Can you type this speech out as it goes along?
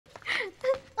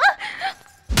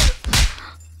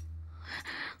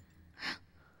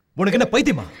உனக்கு என்ன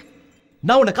பைத்தியமா?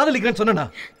 நான் உன்னை காதலிக்கிறேன்னு சொன்னா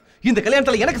இந்த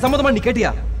கல்யாணத்துல எனக்கு சம்மதமா நீ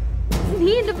கேட்டியா?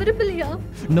 நீ என்ன விரும்பலையா?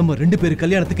 நம்ம 2 பேர்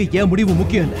கல்யாணத்துக்கு ஏன் முடிவு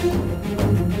முக்கியம் இல்ல,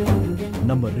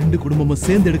 நம்ம 2 குடும்பமும்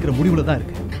சேர்ந்து எடுக்கிற முடிவுல தான்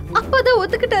இருக்கு. அப்பதான்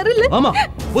ஒத்துக்கிட்டாரு இல்ல? ஆமா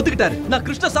ஒத்துக்கிட்டாரு. நான்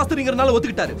கிருஷ்ண சாஸ்திரிங்கறனால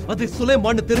ஒத்துக்கிட்டாரு. அது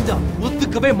சுலைமான்னு தெரிஞ்சா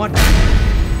ஒத்துக்கவே மாட்டேன்.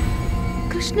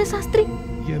 கிருஷ்ண சாஸ்திரி?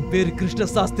 என் பேரு கிருஷ்ண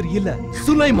சாஸ்திரி இல்ல,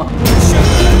 சுலைமா.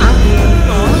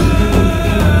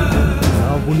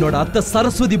 நான் உன்னோட அத்தை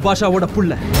சரஸ்வதி பாஷாவோட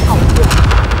புள்ள.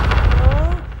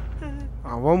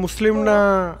 அவன் முஸ்லிம்னா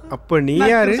அப்ப நீ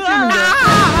யாரு?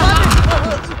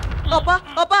 அப்பா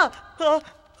அப்பா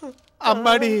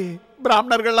அம்மாடி,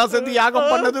 பிராமணர்கள்லாம் சேர்ந்து யாகம்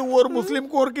பண்ணது ஒரு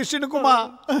முஸ்லிம்க்கு ஒரு கிறிஸ்டினுக்குமா?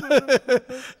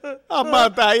 அம்மா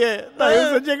தாயே, தயவு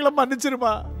செஞ்சு எங்களை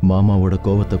மன்னிச்சிருமா. மாமாவோட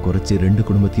கோவத்தை குறைச்சி 2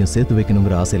 குடும்பத்தையும் சேர்த்து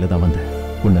வைக்கணுங்கிற ஆசையில தான் வந்தேன்.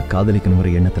 உன்னை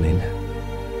காதலிக்கணுங்கிற எண்ணத்துல இல்ல.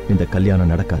 இந்த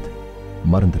கல்யாணம் நடக்காது,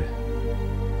 மறந்துரு.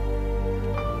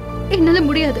 என்னால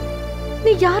முடியாது.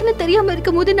 நீ யாருன்னு தெரியாம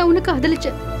இருக்கும் போது நான் உனக்கு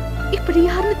காதலிச்சேன். இப்படி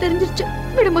யாருன்னு தெரிஞ்சிருச்சு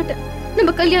விட மாட்டேன். நம்ம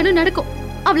கல்யாணம் நடக்கும்,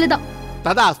 அவ்வளவுதான்.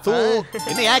 ததாஸ்து.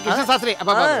 என்னையா கிருஷ்ண சாஸ்திரி,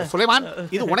 சுலைமான்,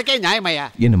 இது உனக்கே நியாயமாயா?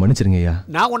 என்ன மன்னிச்சிருங்க ஐயா.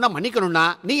 நான் உன்னை மன்னிக்கணும்னா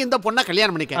நீ இந்த பொண்ணை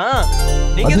கல்யாணம் பண்ணிக்க.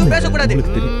 நீங்க எதுவும் பேசக்கூடாது.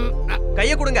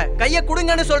 கைய கொடுங்க, கைய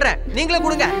கொடுங்கன்னு சொல்றேன். நீங்களே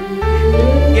கொடுங்க.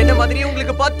 என்ன மாதிரி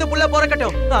உங்களுக்கு 10 புள்ள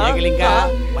பிறக்கட்டும்.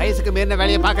 வயசுக்கு மீறின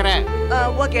வேலையை பாக்குறேன்.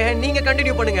 ஓகே, நீங்க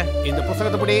கண்டினியூ பண்ணுங்க. இந்த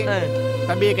புத்தகத்தை படி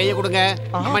தம்பியை கையை கொடுங்க.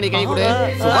 அம்மா நீ கை கொடு.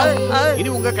 இனி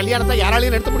உங்க கல்யாணத்தை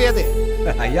யாராலையும் நிறுத்த முடியாது.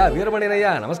 ஐயா வீரமணியன்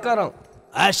ஐயா, நமஸ்காரம்.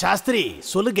 சாஸ்திரி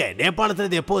சொல்லுங்க, நேபாளத்துல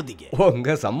இது எப்போ வந்தீங்க? உங்க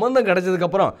சம்பந்தம் கிடைச்சதுக்கு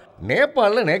அப்புறம்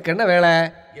நேபாளில் நேக்கு என்ன வேலை?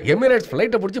 எமிரேட்ஸ்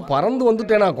ஃப்ளைட்டை பிடிச்சி பறந்து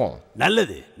வந்துட்டேனாக்கும்.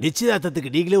 நல்லது. நிச்சயதார்த்தத்துக்கு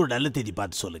நீங்களே ஒரு நல்ல தேதி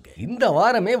பார்த்து சொல்லுங்க. இந்த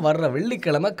வாரமே வர்ற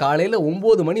வெள்ளிக்கிழமை காலையில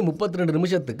 9 மணி 32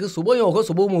 நிமிஷத்துக்கு சுபயோக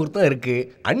சுப முகூர்த்தம் இருக்கு.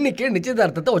 அன்னைக்கே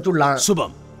நிச்சயதார்த்தத்தை வச்சுடலாம்.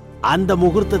 சுபம். அந்த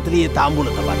முகூர்த்தத்திலேயே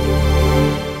தாம்பூலத்தை பார்த்து.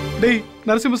 டேய்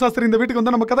நரசிம்ம சாஸ்திரி இந்த வீட்டுக்கு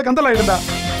வந்தா நம்ம கதை கந்தல் ஆயிடும்டா.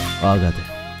 ஆகாது.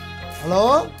 ஹலோ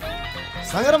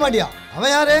சங்கரமாடியா,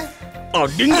 அவன் யாரு?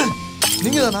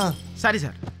 நீங்க தானா? சரி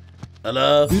சார். ஹலோ.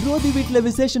 விரோதி வீட்ல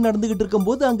விசேஷம் நடந்துகிட்டு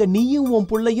இருக்கும்போது அங்க நீயும் உன்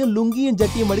புள்ளையும் லுங்கியும்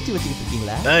ஜட்டியும் அடிச்சு வச்சுக்கிட்டு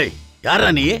இருக்கீங்களா? டேய் யாரா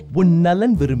நீ? உன்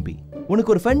நலன் விரும்பி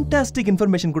உனக்கு ஒரு ஃபேண்டாஸ்டிக்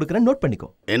இன்ஃபர்மேஷன் கொடுக்கறேன், நோட் பண்ணிக்கோ.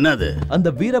 என்னது? அந்த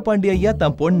வீரபாண்டி ஐயா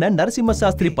தன் பொண்ண நரசிம்ம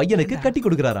சாஸ்திரி பையனுக்கு கட்டி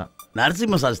கொடுக்கறாராம்.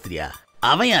 நரசிம்ம சாஸ்திரியா?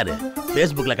 அவன் யாரு?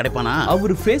 Facebookல கிடைப்பானா?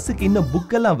 அவர் ஃபேஸ்க்கு இன்னும்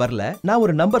புக் எல்லாம் வரல. நான்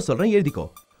ஒரு நம்பர் சொல்றேன், எழுதிக்கோ.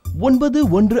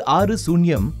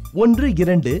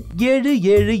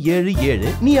 9160127777.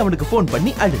 நீ அவனுக்கு போன்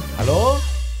பண்ணி அழு. ஹலோ,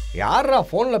 யாரா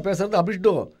போன்ல பேசுறது?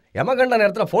 அபிஷ்டு யமகண்ட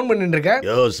நேரத்துல போன் பண்ணிட்டு இருக்க?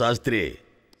 யோ சாஸ்திரி,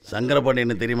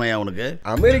 சங்கரபாண்டியன்னு தெரியுமாயா உனக்கு?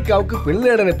 அமெரிக்காவுக்கு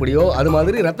பின்னேடன் எப்படியோ அது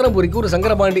மாதிரி ரத்னபுரிக்கு ஒரு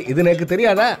சங்கரபாண்டி. இது எனக்கு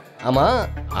தெரியாதா? ஆமா,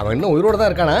 அவன் இன்னும் உயிரோட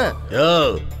தான் இருக்கானா? யோ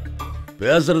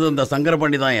பேசுறது இந்த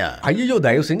சங்கரபாண்டி தான்யா. ஐயோ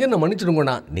தயவு செஞ்சு என்ன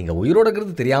மன்னிச்சிடுங்கண்ணா, நீங்க உயிரோட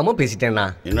இருக்கிறது தெரியாம பேசிட்டேன்னா.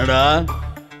 என்னடா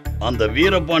அந்த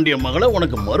வீரபாண்டிய மகளை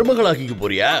உனக்கு மருமகளாக்கிக்க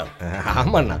போறியா?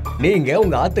 ஆமாண்ணா, நீங்க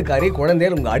உங்க ஆத்துக்காரி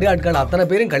குழந்தைகள் உங்க அடி ஆட்கள் அத்தனை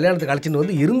பேரும் கல்யாணத்துக்கு அழைச்சிட்டு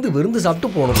வந்து இருந்து விருந்து சாப்பிட்டு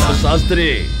போகணும். சாஸ்திரி,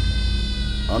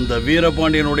 அந்த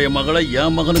வீரபாண்டியனுடைய மகளை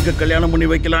என் மகனுக்கு கல்யாணம் பண்ணி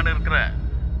வைக்கலான்னு இருக்கிறேன்.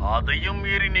 அதையும்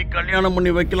மீறி நீ கல்யாணம்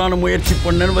பண்ணி வைக்கலான்னு முயற்சி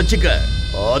பண்ணேன்னு வச்சுக்க,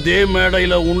 அதே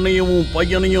மேடையில உன்னையும் உன்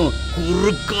பையனையும்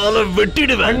குறுக்கால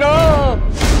வெட்டிடுவேன்.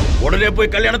 உடனே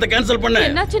போய் கல்யாணத்தை கேன்சல் பண்ண.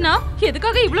 என்னாச்சுனா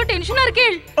எதுக்காக இவ்ளோ டென்ஷனா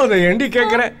இருக்கீள்? அத ஏண்டி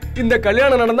கேக்குறேன்? இந்த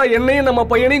கல்யாணம் நடந்தா என்னையும் நம்ம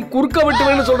பையனையும் குறுக்க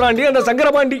விட்டுவேன்னு சொல்றான்டி அந்த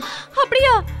சங்கரபாண்டி.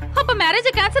 அப்படியா? அப்ப மேரேஜ்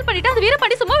கேன்சல் பண்ணிட்டு அந்த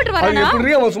வீரபாண்டி சும்மா விட்டுவாரானா?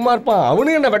 எப்படி அவன் சும்மா இருப்பான்?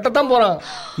 அவனும் என்ன வெட்டத்தான் போறான்.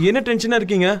 என்ன டென்ஷனா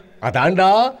இருக்கீங்க? அதான்டா,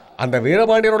 அந்த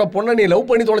வீரபாண்டியனோட பொண்ணை நீ லவ்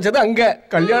பண்ணி தொலைச்சது அங்க,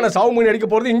 கல்யாண சாவு மணி அடிக்க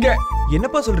போறது இங்க.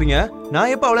 என்னப்பா சொல்றீங்க?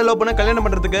 நான் எப்ப அவளை லவ் பண்ண கல்யாணம்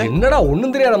பண்றதுக்கு? என்னடா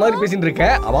ஒண்ணும் தெரியாத மாதிரி பேசிட்டு இருக்க?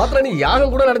 அவாத்ரா நீ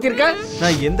யாகம் கூட நடத்திருக்க?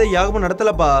 நான் எந்த யாகமும்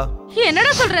நடத்தலப்பா.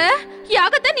 என்னடா சொல்ற?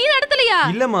 யாகத்தை நீ நடத்தலையா?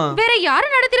 இல்லம்மா. வேற யாரு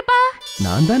நடத்திருப்பா?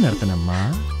 நான் தான் நடத்தனம்மா.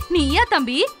 நீயா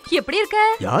தம்பி? எப்படி இருக்க?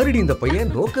 யாருடி இந்த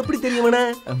பையன்? நோக்கு எப்படி தெரியுமன?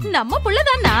 நம்ம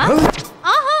புள்ளதானா?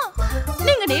 ஆஹா,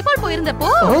 நீங்க நேபாள் போயிருந்தப்போ,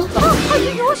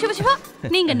 ஐயோ சிவசிவா,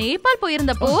 நீங்க நேபாள்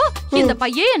போயிருந்தப்போ இந்த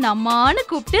பையன் என்ன அம்மான்னு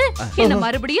கூப்பிட்டு என்ன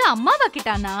மறுபடியும்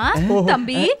அம்மாவாக்கிட்டானா?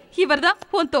 தம்பி, இவர்தான்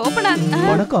உன் தோப்பனார்.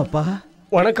 வணக்கம் அப்பா.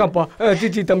 வணக்கம்ப்பா.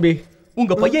 சிச்சி தம்பி,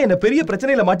 உங்க பையன் என்ன பெரிய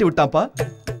பிரச்சனையில மாட்டி விட்டான்ப்பா.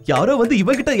 யாரோ வந்து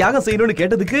இவகிட்ட யாகம் செய்யணும்னு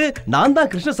கேட்டதுக்கு நான் தான்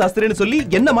கிருஷ்ண சாஸ்திரின்னு சொல்லி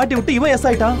என்ன மாட்டி விட்டு இவன் எஸ்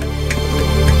ஆயிட்டான்.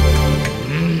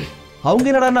 அவங்க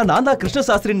என்னடா நான் தான் கிருஷ்ண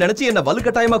சாஸ்திரின்னு நினைச்சு என்ன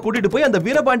வலுக்கட்டாயமா கூட்டிட்டு போய் அந்த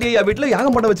வீரபாண்டியா வீட்டுல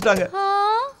யாகம் பண்ண வச்சுட்டாங்க.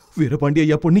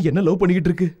 வீரபாண்டியா பொண்ணு என்ன லவ் பண்ணிக்கிட்டு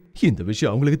இருக்கு. இந்த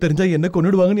விஷயம் அவங்களுக்கு தெரிஞ்சா என்ன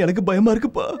கொன்னுடுவாங்கன்னு எனக்கு பயமா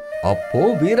இருக்குப்பா. அப்போ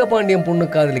வீரபாண்டியன் பொண்ணு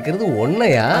காதலிக்கிறது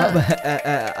ஒன்னையா?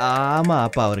 ஆமா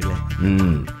அப்பா அவர்களே.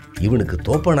 இவனுக்கு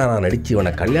தோப்பனாரா நடிச்சு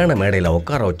இவனை கல்யாண மேடையில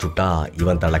உட்கார வச்சுட்டா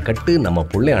இவன் தலை கட்டு நம்ம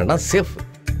புள்ளையாண்டா சேஃப்.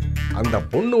 அந்த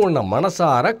பொண்ணு உன்னை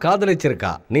மனசார காதலிச்சிருக்கா.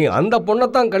 நீ அந்த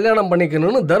பொண்ணத்தான் கல்யாணம்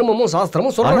பண்ணிக்கணும்னு தர்மமும்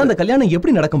சாஸ்திரமும் சொல்றாங்க. அந்த கல்யாணம்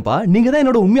எப்படி நடக்கும்பா? நீங்க தான்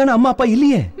என்னோட உண்மையான அம்மா அப்பா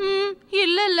இல்லையே.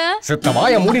 இல்ல செத்த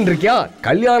வாய மூடின்னு இருக்கியா?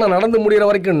 கல்யாணம் நடந்து முடியற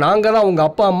வரைக்கும் நாங்க தான் உங்க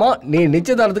அப்பா அம்மா. நீ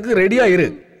நிச்சயதார்த்தத்துக்கு ரெடியா இரு.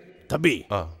 தம்பி,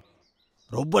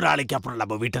 ரொம்ப நாளைக்கு அப்புறம்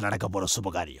நம்ம வீட்டில் நடக்க போற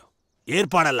சுபகாரியம்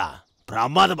ஏற்பாடெல்லாம்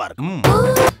பிரமாதமா இருக்கும்.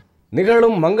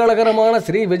 நிகழும் மங்களகரமான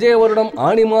ஸ்ரீ விஜய வருடம்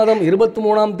ஆனி மாதம்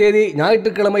 23ஆம் தேதி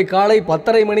ஞாயிற்றுக்கிழமை காலை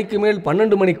 10:30 மணிக்கு மேல்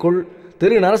 12 மணிக்குள்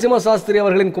திரு நரசிம்ம சாஸ்திரி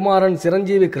அவர்களின் குமாரன்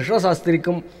சிரஞ்சீவி கிருஷ்ண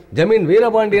சாஸ்திரிக்கும் ஜமீன்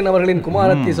வீரபாண்டியன் அவர்களின்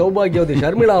குமாரத்தி சௌபாகியவதி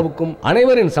ஷர்மிளாவுக்கும்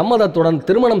அனைவரின் சம்மதத்துடன்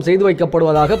திருமணம் செய்து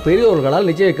வைக்கப்படுவதாக பெரியோர்களால்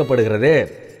நிச்சயிக்கப்படுகிறது.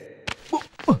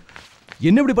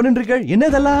 என்ன இப்படி பண்ணிட்டு இருக்க? என்ன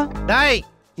இதெல்லாம்? டேய்,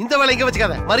 இந்த வேலை இங்க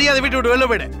வச்சுக்காத. மரியாதை வீட்டு விட்டு வெளில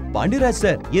போயிடு. பாண்டியராஜ்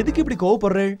சார், எதுக்கு இப்படி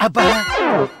கோவப்படுற? அப்பா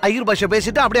ஐயர் பாஷை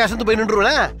பேசிட்டு அப்படியே அசந்து போய்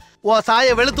நின்றுவல. உன்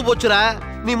சாய வெளுத்து போச்சுடா.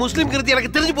 நீ முஸ்லீம் கிருத்தி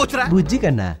எனக்கு தெரிஞ்சு போச்சுடா. புஜ்ஜி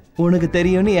கண்ணா, உனக்கு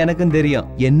தெரியும்னு எனக்கும் தெரியும்.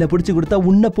 என்ன பிடிச்சு கொடுத்தா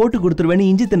உன்னை போட்டு கொடுத்துருவேன்னு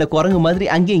இஞ்சி தின்ன குரங்கு மாதிரி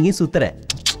அங்கேயும் இங்கேயும் சுத்துற.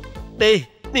 டேய்,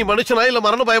 நீ மனுஷனா இல்ல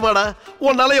மரண பயமாடா?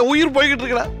 உன்னால என் உயிர் போய்கிட்டு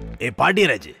இருக்கடா. ஏ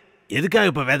பாண்டியராஜ்,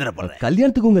 எதுக்காக இப்ப வேதனை பண்ற?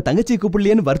 கல்யாணத்துக்கு உங்க தங்கச்சியை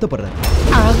கூப்பிடலையேன்னு வருத்தப்படுறேன்.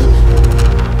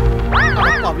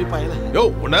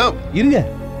 இருங்க,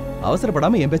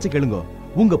 அவசரப்படாம என் பேச்ச கேளுங்க.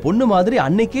 உங்க பொண்ணு மாதிரி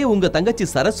அன்னைக்கே உங்க தங்கச்சி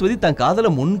சரஸ்வதி தன் காதல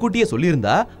முன்கூட்டியே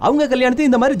சொல்லியிருந்தா அவங்க கல்யாணத்தை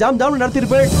இந்த மாதிரி ஜாம் ஜாம்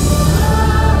நடத்திருப்பேன்.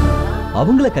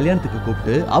 அவங்கள கல்யாணத்துக்கு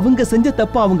கூப்பிட்டு அவங்க செஞ்ச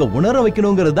தப்ப அவங்க உணர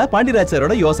வைக்கணுங்கிறதா பாண்டியராஜ்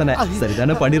சாரோட யோசனை.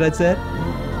 சரிதானே பாண்டியராஜ் சார்?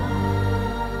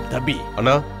 தம்பி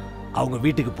அண்ணா, அவங்க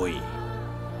வீட்டுக்கு போய்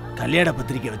கல்யாண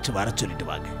பத்திரிக்கை வச்சு வர சொல்லிட்டு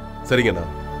வாங்க. சரிங்கண்ணா.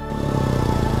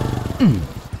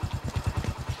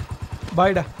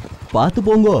 பாய்டா. பாத்து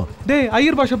போங்கோ. டேய்,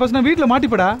 ஐயர் பாஷா பேசினா வீட்டுல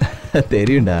மாட்டிப்படா.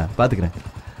 தெரியும்டா, பாத்துக்கிறேன்.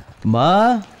 அம்மா,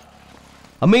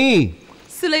 அம்மி.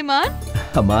 சுலைமான்.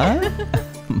 அம்மா,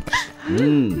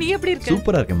 நீ எப்படி இருக்க?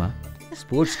 சூப்பரா இருக்கேம்மா.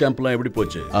 ஸ்போர்ட்ஸ் கேம்ப்லாம் எப்படி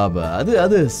போச்சு?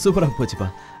 அது சூப்பரா போச்சுப்பா.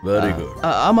 Very good.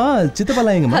 ஆமா,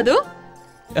 சித்தப்பாலாம் எங்கம்மா?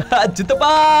 அது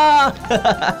சித்தப்பா.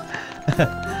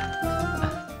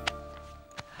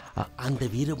 அந்த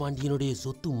வீரபாண்டியனுடைய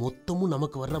சொத்து மொத்தமும்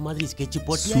நமக்கு வர்ற மாதிரி ஸ்கெட்ச்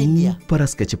போட்டியா இல்லையா? சூப்பரா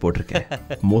ஸ்கெட்ச் போட்டிருக்கேன்.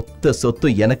 மொத்த சொத்து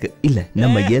எனக்கு இல்ல,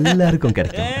 நம்ம எல்லாருக்கும்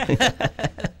கிடைக்கும்.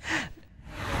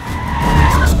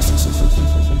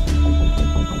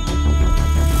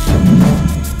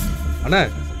 அண்ணா,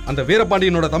 அந்த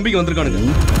வீரபாண்டியனோட தம்பிக்கு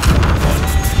வந்திருக்கானுங்க.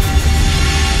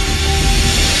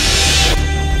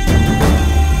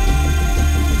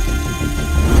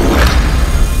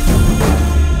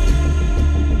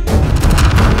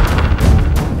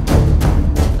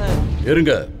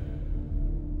 இருங்க.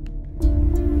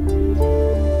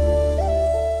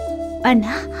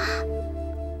 அண்ணா,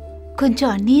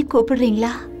 கொஞ்சம் அண்ணியை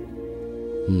கூப்பிடுறீங்களா?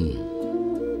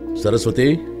 சரஸ்வதி.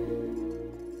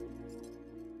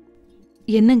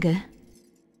 என்னங்க?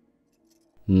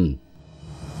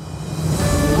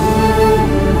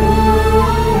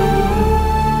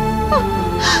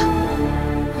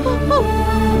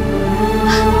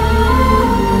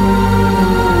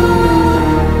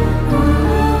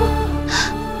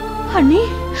 அண்ணி,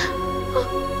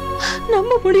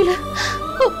 நம்ப முடியல.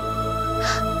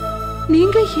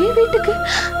 நீங்க ஏன் வீட்டுக்கு?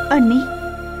 அண்ணி,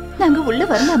 நாங்க உள்ள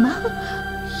வரலாமா?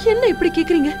 என்ன இப்படி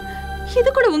கேக்குறீங்க? இது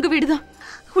கூட உங்க வீடுதான்.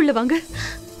 உள்ள வாங்க,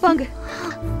 வாங்க,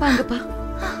 வாங்கப்பா.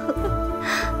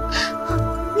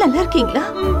 நல்லா இருக்கீங்களா?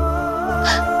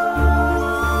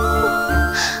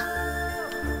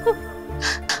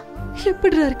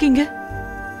 எப்படிடா இருக்கீங்க?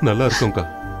 நல்லா இருக்கோம்க்கா.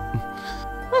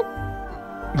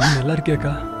 நீ நல்லா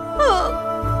இருக்கியாக்கா?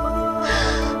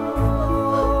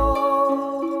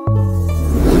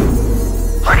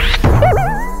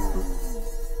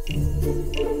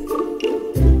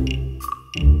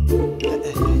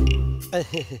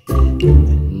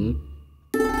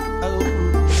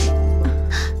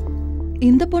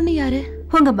 இந்த பொண்ணு யாரு?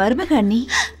 உங்க மருமக அண்ணி.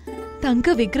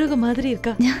 தங்க விக்கிரகம் மாதிரி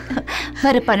இருக்கா.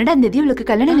 வர 12ஆம் தேதி உங்களுக்கு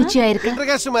கல்யாணம் நிச்சயம் ஆயிருக்கு.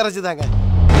 இன்டர்காஸ்ட் மேரேஜ் தாங்க.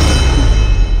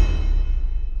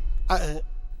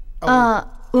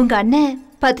 உங்க அண்ணன்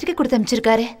பத்திரிக்கை கொடுத்து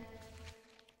அனுப்பிச்சிருக்காரு.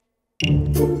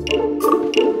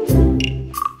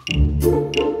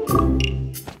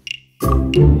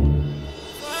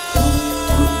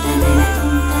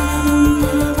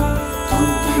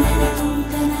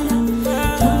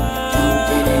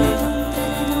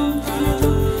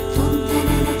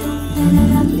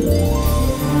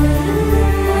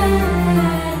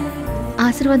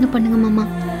 ஆசீர்வாதம் பண்ணுங்க மாமா.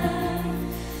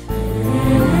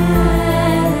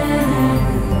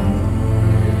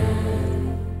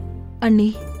 அண்ணி,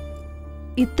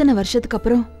 இத்தனை வருஷத்துக்கு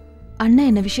அப்புறம் அண்ணன்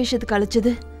என்ன விசேஷத்துக்கு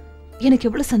அழைச்சது எனக்கு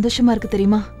எவ்வளவு சந்தோஷமா இருக்கு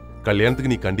தெரியுமா?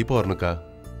 கல்யாணத்துக்கு நீ கண்டிப்பா வரணும்க்கா.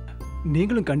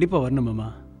 நீங்களும் கண்டிப்பா வரணும் மாமா.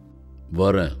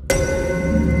 வரேன்.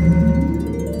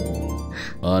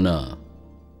 ஆனா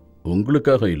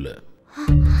உங்களுக்காக இல்ல.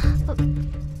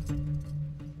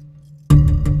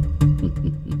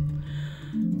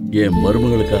 என்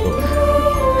மருமகளுக்காக வரேன்.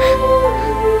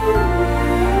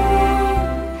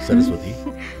 சரஸ்வதி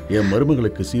என்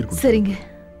மருமகளுக்கு சீர்கு. சரிங்க.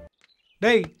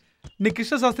 டேய், நீ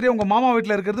கிருஷ்ண சாஸ்திரியா உங்க மாமா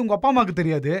வீட்டுல இருக்கிறது உங்க அப்பா அம்மாக்கு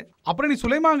தெரியாது. அப்புறம் நீ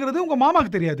சுலைமாங்கிறது உங்க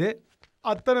மாமாக்கு தெரியாது.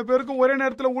 அத்தனை பேருக்கும் ஒரே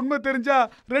நேரத்துல உண்மை தெரிஞ்சா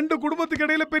 2 குடும்பத்துக்கு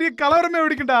இடையில பெரிய கலவரமே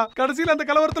வெடிக்கும்டா. கடைசியில அந்த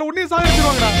கலவரத்துல உன்னையும்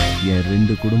சாகிடுவாங்கடா. என்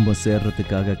 2 குடும்பம்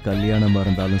சேர்றதுக்காக கல்யாணமா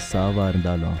இருந்தாலும் சாவா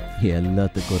இருந்தாலும்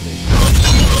எல்லாத்துக்கும் ரெடி.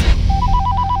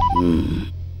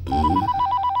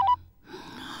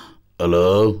 ஹலோ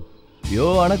யோ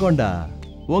அனகொண்டா,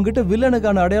 உன்கிட்ட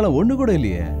வில்லனுக்கான அடையாளம் ஒண்ணு கூட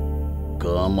இல்லையே.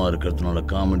 காமா இருக்கிறதுனால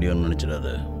காமெடியான்னு நினைச்சிடாத.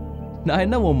 நான்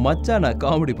என்ன உன் மச்சான் நான்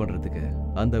காமெடி பண்றதுக்கு?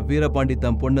 அந்த வீரபாண்டி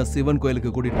தன் பொண்ண சிவன்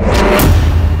கோயிலுக்கு கூட்டிட்டு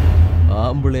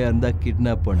ஆம்பளையா இருந்தா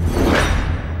கிட்னாப் பண்ணு.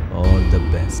 All the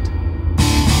best.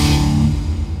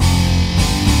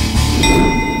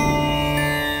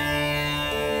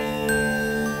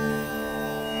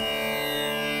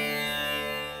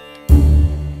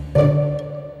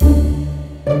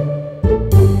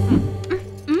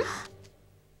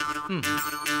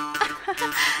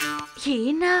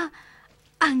 ஏனா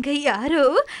அங்க யாரோ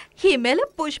என் மேல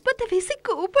புஷ்பத்தை வீசி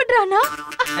கூப்பிடுறானா?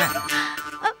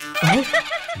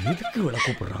 எதுக்கு இவளை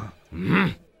கூப்பிடுறான்?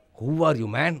 Who are you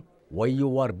man? Why you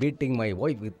are beating my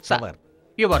wife with savar?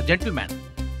 You are gentleman.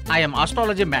 I am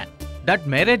astrology man. That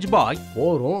marriage boy.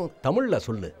 போறோம் தமிழ்ல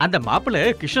சொல்லு. அந்த மாப்பிள்ளை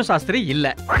கிருஷ்ண சாஸ்திரி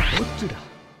இல்ல.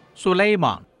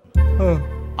 சுலைமான்.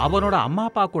 அவனோட அம்மா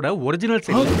அப்பா கூட ஒரிஜினல்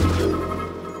இல்ல.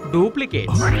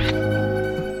 டூப்ளிகேட்.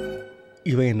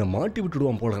 இவன் என்ன மாட்டி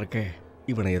விட்டுடுவான் போல இருக்கே.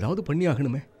 இவனை ஏதாவது பண்ணி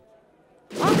ஆகணுமே.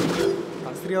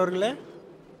 சாஸ்திரி அவர்களே,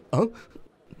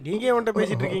 நீங்க எவன்கிட்ட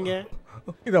பேசிட்டு இருக்கீங்க?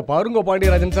 இத பாருங்க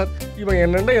பாண்டியராஜன் சார், இவன்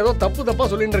என்னண்ட ஏதோ தப்பா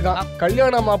சொல்லிட்டு இருக்கான்.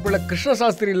 கல்யாண மாப்பிள்ளை கிருஷ்ண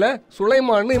சாஸ்திரி இல்ல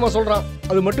சுலைமான்னு இவன் சொல்றான்.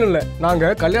 அது மட்டும் இல்ல,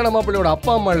 நாங்க கல்யாண மாப்பிள்ளையோட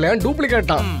அப்பா அம்மா இல்ல,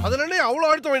 டூப்ளிகேட்டா. அதுல என்ன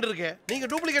அவ்வளவு அழுத்தம் வேண்டி இருக்கு? நீங்க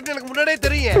டூப்ளிகேட் எனக்கு முன்னாடியே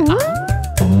தெரியும்.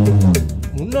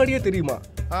 முன்னாடியே தெரியுமா?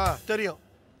 தெரியும்.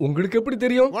 உங்களுக்கு எப்படி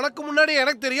தெரியும்? உனக்கு முன்னாடி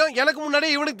எனக்கு தெரியும், எனக்கு முன்னாடி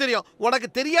இவனுக்கு தெரியும். உனக்கு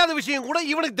தெரியாத விஷயம் கூட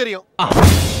இவனுக்கு தெரியும்.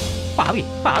 பாவி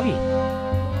பாவி,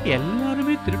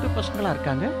 எல்லாருமே திருட்டு பசங்களா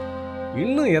இருக்காங்க.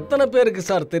 இன்னும் எத்தனை பேருக்கு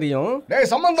சார் தெரியும்?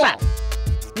 டேய் சம்பந்தம்,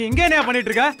 நீ இங்க என்ன பண்ணிட்டு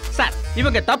இருக்க? சார்,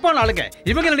 இவங்க தப்பான ஆளுங்க.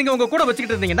 இவங்க நீங்க உங்க கூட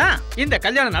வச்சுக்கிட்டு இருந்தீங்கன்னா இந்த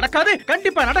கல்யாணம் நடக்காது.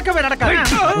 கண்டிப்பா நடக்கவே நடக்காது.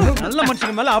 நல்ல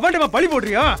மனுஷங்க மேல அவன்டமா பழி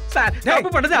போடுறியா? சார்,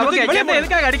 தப்பு பண்ணது அவங்க. என்ன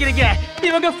எதுக்காக அடிக்கிறீங்க?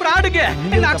 இவங்க ஃப்ராடுங்க,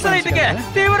 நக்சலைட்டுங்க,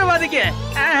 தீவிரவாதிங்க.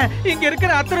 இங்க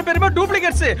இருக்கிற அத்தனை பேருமே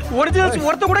டூப்ளிகேட்ஸ். ஒரிஜினல்ஸ்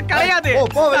ஒருத்த கூட கிடையாது.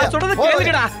 சொல்றது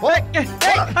கேளுங்கடா.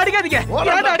 அடிக்காதீங்க,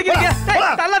 ஏன்டா அடிக்கிறீங்க?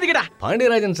 தள்ளாதீங்கடா.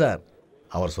 பாண்டியராஜன் சார்,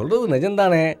 அவர் சொல்றது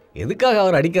நிஜம்தானே? எதுக்காக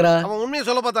அவர் அடிக்கிறா? அவன் உண்மையை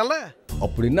சொல்ல பார்த்தான்ல.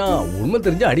 அப்படின்னா உண்மை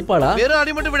தெரிஞ்சு அடிப்பாளா? வேற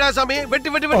அடி மட்டும் விடா சாமி. வெட்டி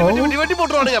வெட்டி வெட்டி வெட்டி வெட்டி வெட்டி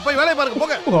போட்டுருவானுங்க. போய் வேலையை பாருங்க,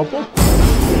 போங்க.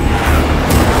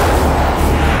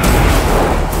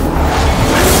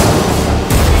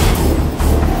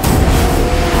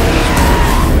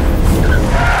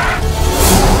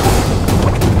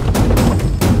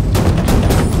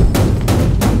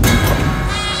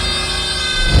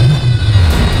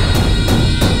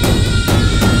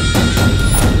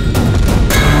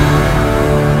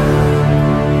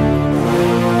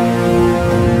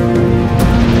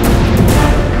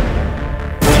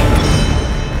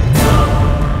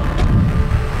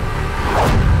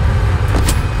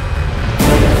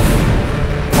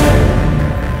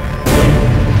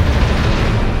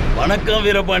 வணக்கம்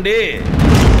வீரபாண்டி.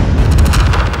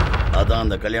 அதான்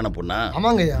அந்த கல்யாண பொண்ணா?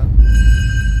 ஆமாங்கய்யா.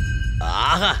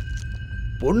 ஆஹா,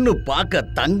 பொண்ணு பார்க்க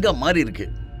தங்க மாதிரி இருக்கு.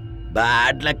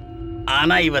 Bad luck.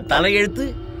 ஆனா இவ தலையெழுத்து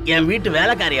என் வீட்டு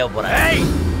வேலைக்காரியாக போற.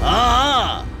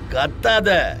 கத்தாத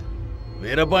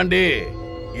வீரபாண்டி,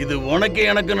 இது உனக்கு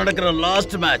எனக்கு நடக்கிற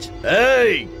லாஸ்ட் மேட்ச்.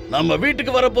 ஏய், நம்ம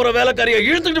வீட்டுக்கு வர போற வேலைக்காரியை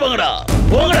இழுத்துட்டு வாங்கடா,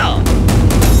 போங்கடா.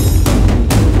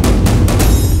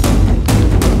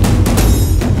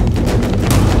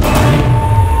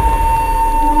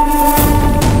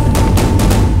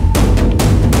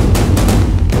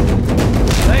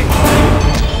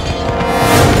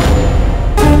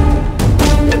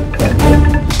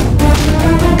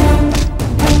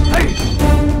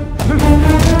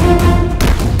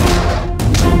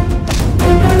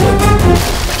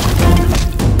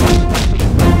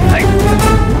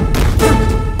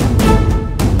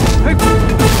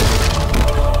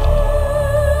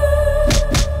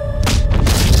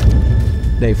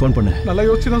 ஃபோன் பண்ணு. நல்லா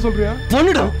யோசிச்சு தான் சொல்றியா?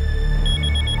 பண்ணுடா.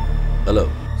 ஹலோ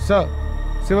சார்,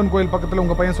 சிவன் கோயில் பக்கத்துல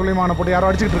உங்க பையன் சுலைமான போட்டு யாரோ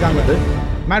அடிச்சிட்டு இருக்காங்க.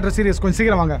 மேட்டர் சீரியஸ், கொஞ்சம்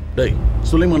சீக்கிரம் வாங்க. டேய்,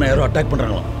 சுலைமான யாரோ அட்டாக்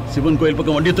பண்றாங்களா? சிவன் கோயில்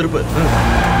பக்கம் வண்டியை திருப்பு.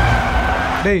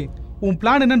 டேய், உன்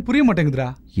பிளான் என்னன்னு புரிய மாட்டேங்குதுடா.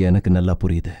 எனக்கு நல்லா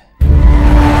புரியுது.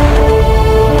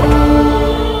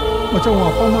 மச்சான், உன்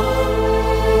அப்பா அம்மா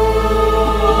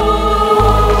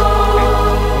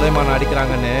சுலைமான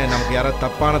அடிக்கிறாங்கன்னு நமக்கு யாரோ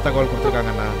தப்பான தகவல்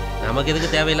கொடுத்துருக்காங்கண்ணா. நமக்கு எதுக்கு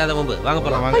தேவையில்லாத வம்பு, வாங்க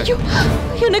போலாம். வாங்க. ஐயோ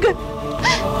என்னங்க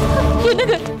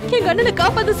என்னங்க எங்க அண்ணனை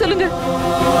காப்பாத்த சொல்லுங்க.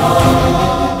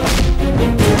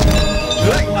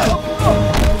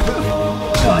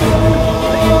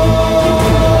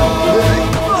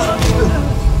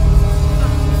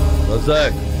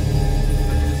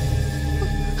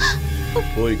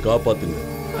 போய் காப்பாத்துங்க.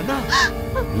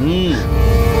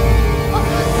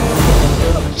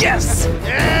 எஸ்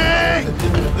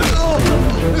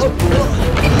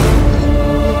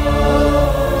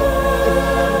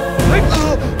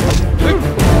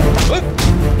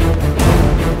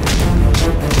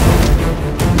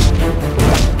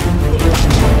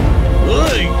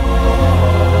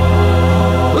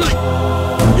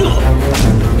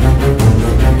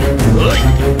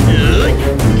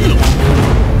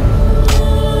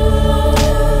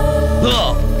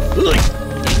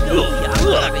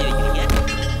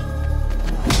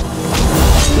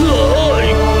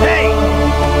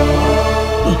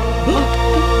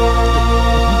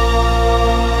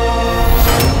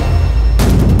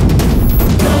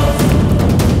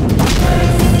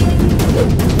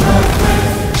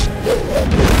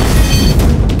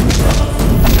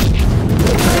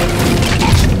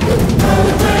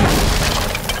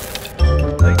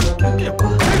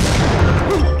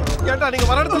நீங்க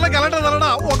வர இடத்துல கலண்டர் தானடா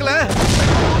உங்களே.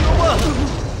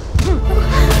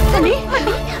 அண்ணி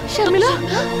ஷர்மிளா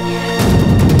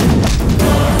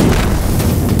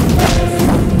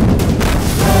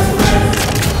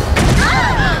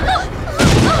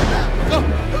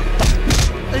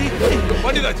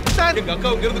பாண்டிராஜ் எங்க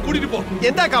அக்காவுக்கு இருந்து கூட்டிட்டு போ.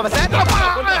 எந்த அக்காவை சார்?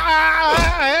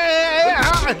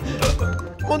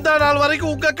 முந்தா நாள்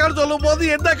வரைக்கும் உங்க அக்கான்னு சொல்லும் போது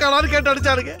எந்த அக்கான்னு கேட்டு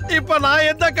அடிச்சானுங்க. இப்ப நான்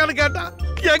எந்த அக்கான்னு கேட்டா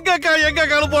எங்க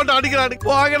அக்கான்னு போட்டு அடிக்கிறானு.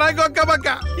 வாங்கடா கொக்க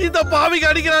பக்கா, இந்த பாவிக்கு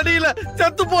அடிக்கிறானு இல்ல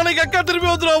செத்து போன அக்கா திரும்பி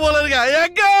வந்துருவா போல இருக்கா.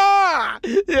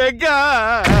 எங்க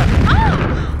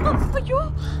ஐயோ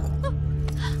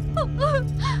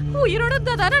உயிரோட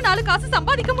தானே 4 காசு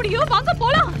சம்பாதிக்க முடியும். வாங்க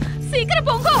போலாம், சீக்கிரம்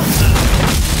போங்க.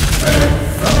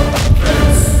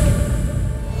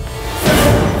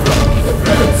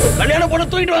 கல்யாணம் பண்ண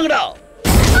தூக்கிட்டு வாங்கடா.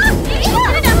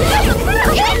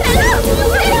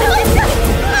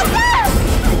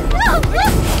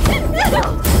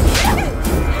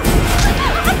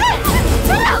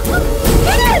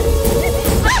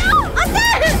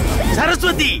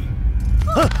 சரஸ்வதி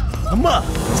அம்மா,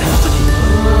 சரஸ்வதி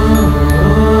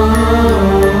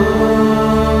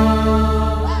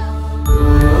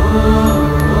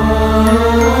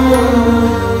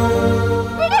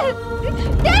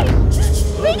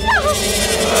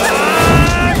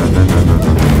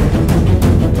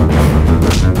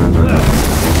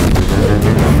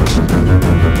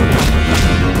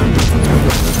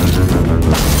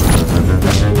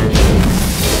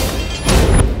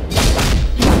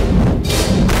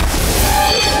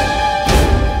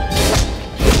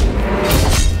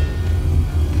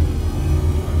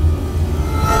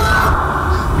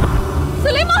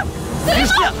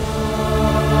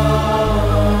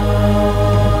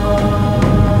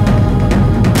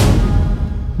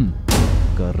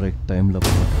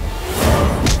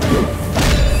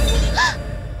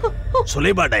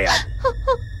சுலைமாடையா?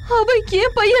 அவ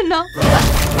ஏன் பையனா?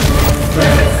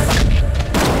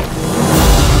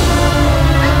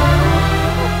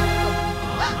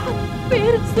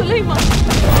 பேரு சுலைமான்.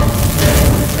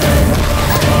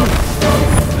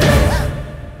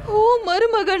 ஓ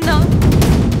மருமகண்ணா.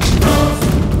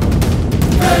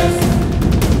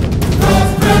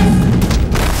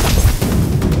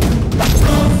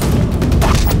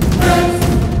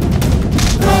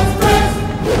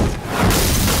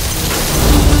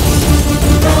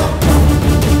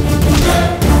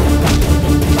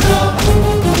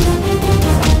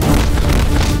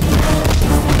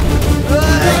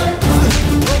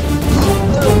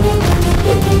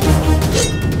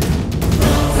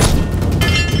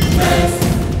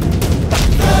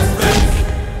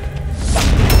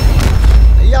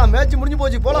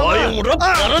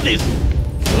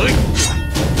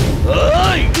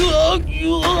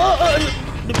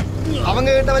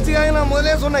 அவங்க கிட்ட வச்சுக்காங்க, நான்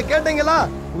முதலே சொன்னேன் கேட்டீங்களா?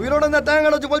 உயிரோட இந்த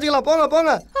தேங்காய் வச்சு போச்சுக்கலாம். போங்க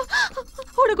போங்க.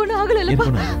 உனக்கு ஒண்ணு ஆகல.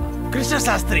 கிருஷ்ண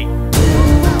சாஸ்திரி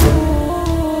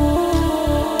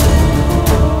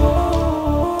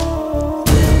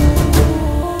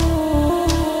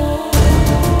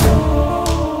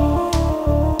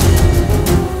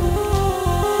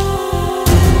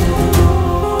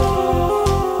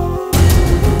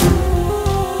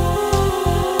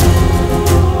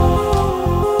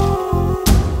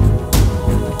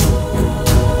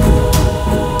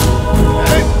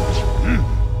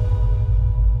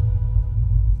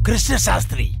கிருஷ்ண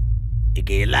சாஸ்திரி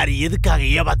எங்க எல்லாரும் எதுக்காக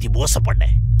ஏமாத்தி மோசம் பண்ண?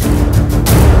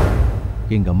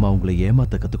 எங்க அம்மா உங்களை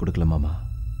ஏமாத்த கத்து கொடுக்கல மாமா,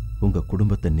 உங்க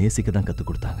குடும்பத்தை நேசிக்க தான் கத்து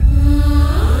கொடுத்தாங்க.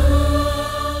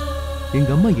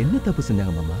 எங்க அம்மா என்ன தப்பு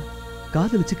செஞ்சாங்க மாமா?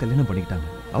 காதலிச்சு கல்யாணம் பண்ணிக்கிட்டாங்க,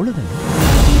 அவ்வளவுதாங்க.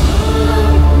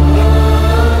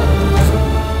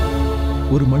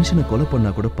 ஒரு மனுஷனை கொலை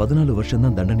பண்ணா கூட 14 வருஷம்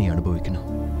தான் தண்டனை அனுபவிக்கணும்.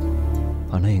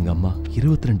 ஆனா எங்க அம்மா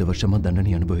 22 வருஷமா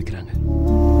தண்டனை அனுபவிக்கிறாங்க.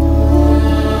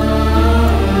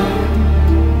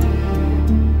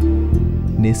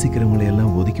 நேசிக்கிறவங்களை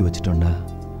எல்லாம் ஒதுக்கி வச்சுட்டோம்னா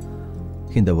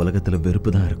இந்த உலகத்துல வெறுப்பு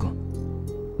தான் இருக்கும்,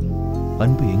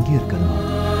 அன்பு எங்கேயும் இருக்காது.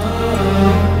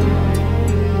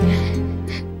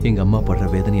 எங்க அம்மா படுற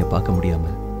வேதனையை பார்க்க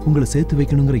முடியாம உங்களை சேர்த்து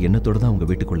வைக்கணுங்கிற எண்ணத்தோட தான் உங்க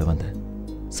வீட்டுக்குள்ள வந்தேன்.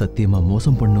 சத்தியமா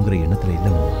மோசம் பண்ணுங்கிற எண்ணத்துல இல்ல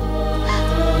மாமா.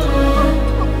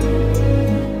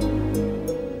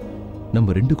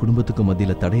 நம்ம 2 குடும்பத்துக்கு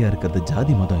மத்தியில தடையா இருக்கிறது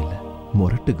ஜாதி மதம் இல்ல,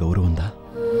 முரட்டு கௌரவம் தான்.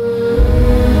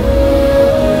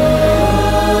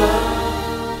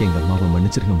 எங்க அம்மாவை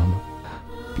மன்னிச்சிருங்க மாமா,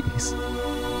 ப்ளீஸ்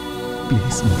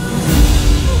ப்ளீஸ் மாமா.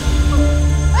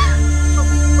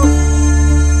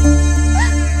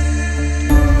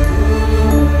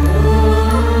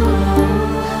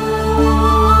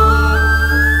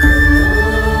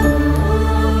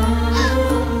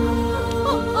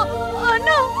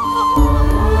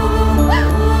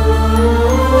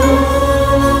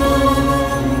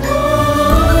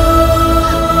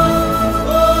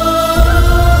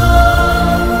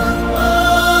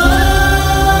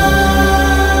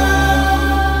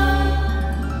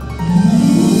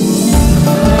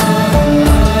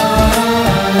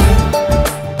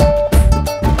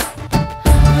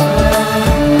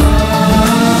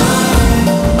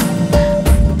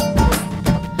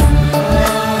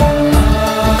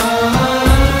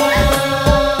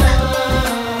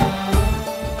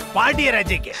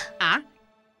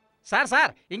 சார்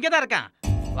சார் இங்கதான் இருக்கான்,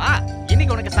 வா,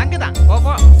 இன்னைக்கு உனக்கு சங்குதான், போ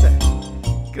போ.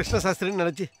 கிருஷ்ண சாஸ்திரின்னு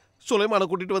நினைச்சு சுலைமான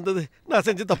கூட்டிட்டு வந்தது நான்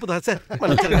செஞ்ச தப்பு தான் சார்.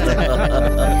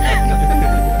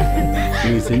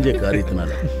 நீ செஞ்ச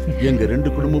காரியத்தினால எங்க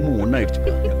 2 குடும்பமும் ஒண்ணாயிடுச்சு.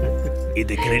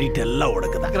 இது கிரெடிட் எல்லாம்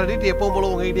உனக்கு தான். கிரெடிட் எப்பவும்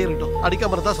போல உங்க கிட்டே இருக்கட்டும்,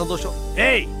 அடிக்காம இருந்தா சந்தோஷம்.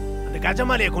 ஏய், அந்த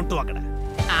கஜமாலியை கொண்டு வாங்கடா.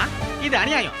 இது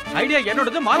அநியாயம். ஐடியா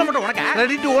என்னோடது, மாலை மட்டும் உனக்கு.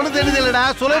 கிரெடிட் உனது இல்லடா,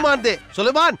 சுலைமான் தே.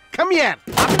 Sulaiman come here.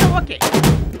 ஓகே.